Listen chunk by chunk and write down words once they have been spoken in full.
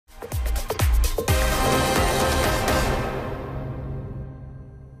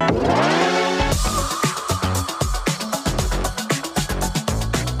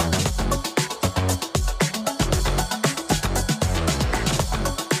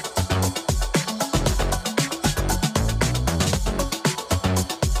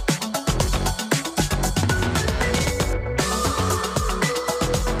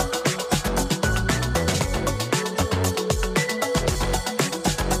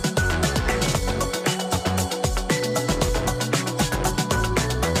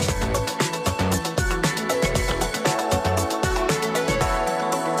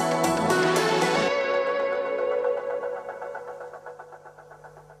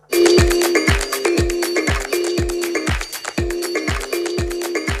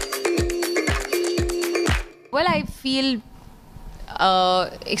feel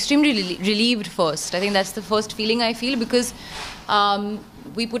extremely relieved first. I think that's the first feeling I feel, because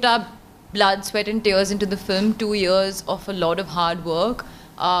we put our blood, sweat and tears into the film, 2 years of a lot of hard work,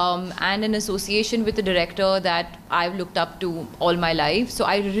 and an association with a director that I've looked up to all my life. So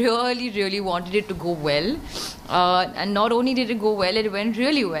I really wanted it to go well, and not only did it go well, it went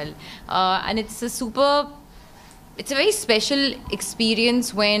really well. And it's a very special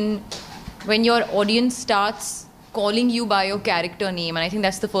experience when your audience starts calling you by your character name, and I think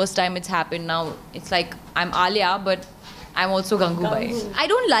that's the first time it's happened. Now it's like, I'm Alia, but I'm also Gangubai. I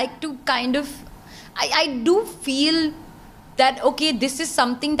don't like to kind of, I do feel that, okay, this is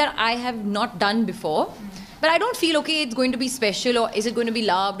something that I have not done before, but I don't feel, okay, it's going to be special, or is it going to be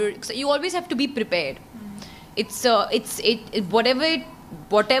loved, or you always have to be prepared.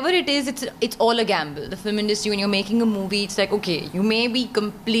 Whatever it is, it's all a gamble. The film industry, when you're making a movie, it's like, okay, you may be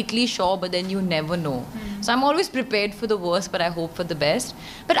completely sure, but then you never know. So I'm always prepared for the worst, but I hope for the best.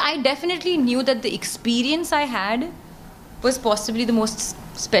 But I definitely knew that the experience I had was possibly the most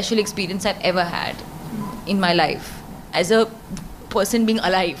special experience I've ever had in my life as a person being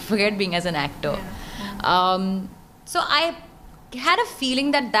alive, forget being as an actor. So I had a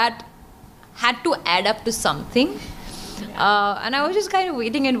feeling that had to add up to something. And I was just kind of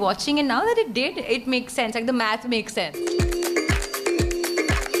waiting and watching, and now that it did, it makes sense. Like, the math makes sense.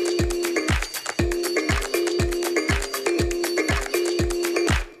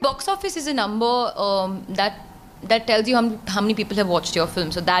 Box office is a number that tells you how many people have watched your film.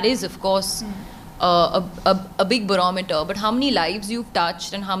 So that is, of course, a big barometer. But how many lives you've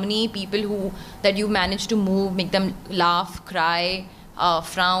touched, and how many people that you've managed to move, make them laugh, cry,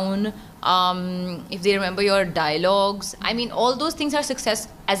 frown, if they remember your dialogues. I mean, all those things are success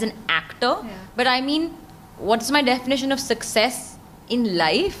as an actor. But I mean, what's my definition of success in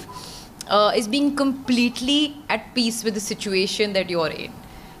life? Is being completely at peace with the situation that you're in.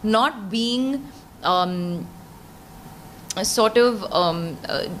 Not being sort of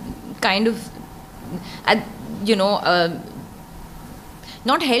kind of,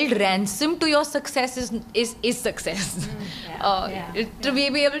 not held ransom to your success is success. To be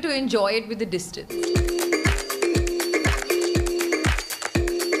able to enjoy it with the distance.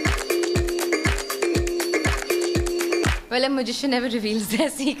 Well, a magician never reveals their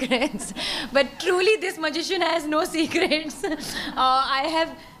secrets, but truly this magician has no secrets. I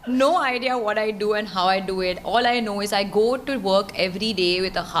have no idea what I do and how I do it. All I know is I go to work every day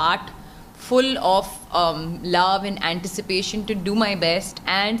with a heart full of love and anticipation to do my best,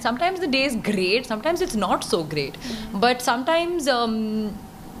 and sometimes the day is great, sometimes it's not so great, but sometimes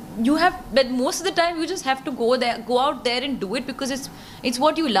but most of the time you just have to go out there and do it, because it's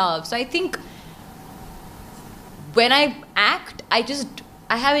what you love. So I think when I act, I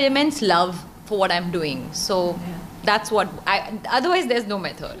have immense love for what I'm doing. So that's what otherwise there's no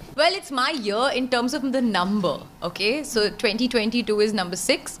method. Well, it's my year in terms of the number, okay? So 2022 is number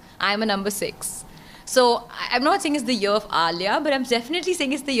 6. I'm a number 6. So I'm not saying it's the year of Alia, but I'm definitely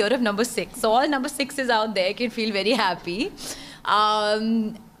saying it's the year of number 6. So all number 6s out there can feel very happy.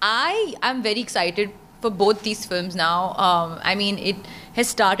 I am very excited for both these films now. I mean, it has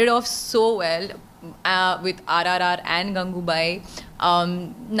started off so well with RRR and Gangubai.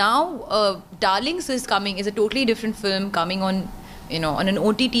 Now Darlings is a totally different film coming on, on an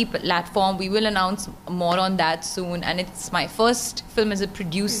OTT platform. We will announce more on that soon, and it's my first film as a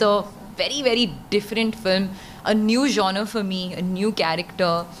producer. Very, very different film, a new genre for me, a new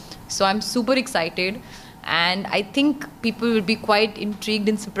character. So I'm super excited, and I think people will be quite intrigued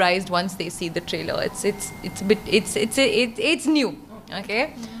and surprised once they see the trailer. It's new,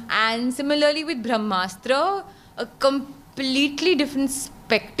 okay? And similarly with Brahmastra, a completely different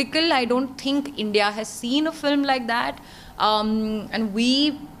spectacle. I don't think India has seen a film like that. And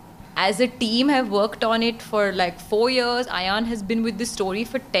we, as a team, have worked on it for like 4 years. Ayan has been with this story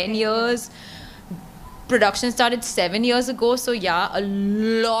for 10 years. Production started 7 years ago. So yeah, a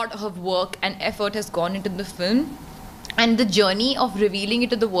lot of work and effort has gone into the film. And the journey of revealing it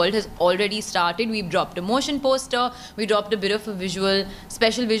to the world has already started. We've dropped a motion poster. We dropped a bit of a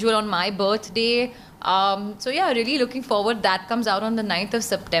special visual on my birthday. So yeah, really looking forward. That comes out on the 9th of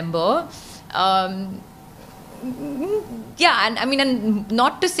September. Yeah, and I mean, and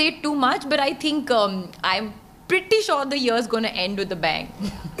not to say too much, but I think I'm pretty sure the year's going to end with a bang.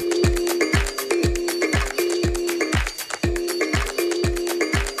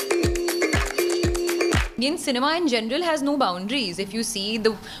 Indian cinema in general has no boundaries. If you see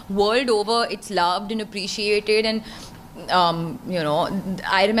the world over, it's loved and appreciated, and You know,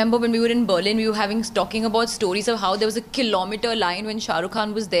 I remember when we were in Berlin, we were talking about stories of how there was a kilometer line when Shah Rukh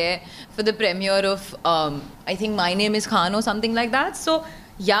Khan was there for the premiere of, I think, My Name is Khan or something like that. So,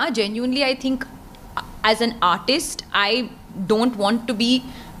 yeah, genuinely, I think as an artist, I don't want to be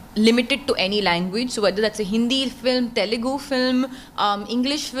limited to any language. So whether that's a Hindi film, Telugu film,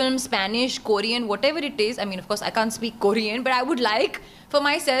 English film, Spanish, Korean, whatever it is. I mean, of course, I can't speak Korean, but I would like for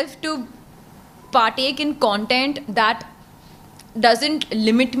myself to partake in content that doesn't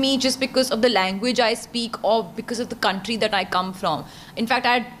limit me just because of the language I speak or because of the country that I come from. In fact,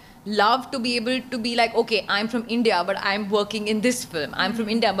 I'd love to be able to be like, okay, I'm from India, but I'm working in this film. I'm from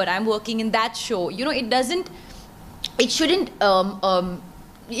India, but I'm working in that show. You know, it shouldn't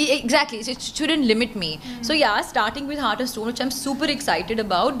exactly, it shouldn't limit me. So yeah, starting with Heart of Stone, which I'm super excited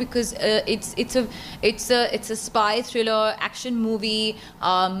about because it's a spy thriller action movie,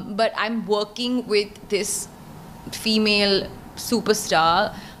 but I'm working with this female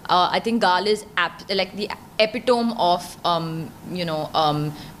superstar. I think Gal is like the epitome of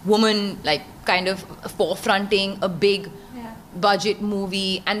woman, like kind of forefronting a big budget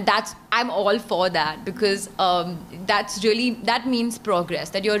movie, and I'm all for that because that means progress,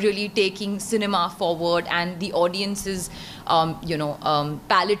 that you're really taking cinema forward and the audience's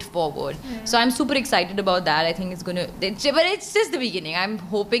palette forward. So I'm super excited about that. I think but it's just the beginning. I'm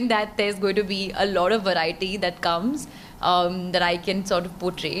hoping that there's going to be a lot of variety that comes, that I can sort of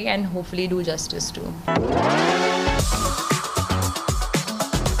portray and hopefully do justice to.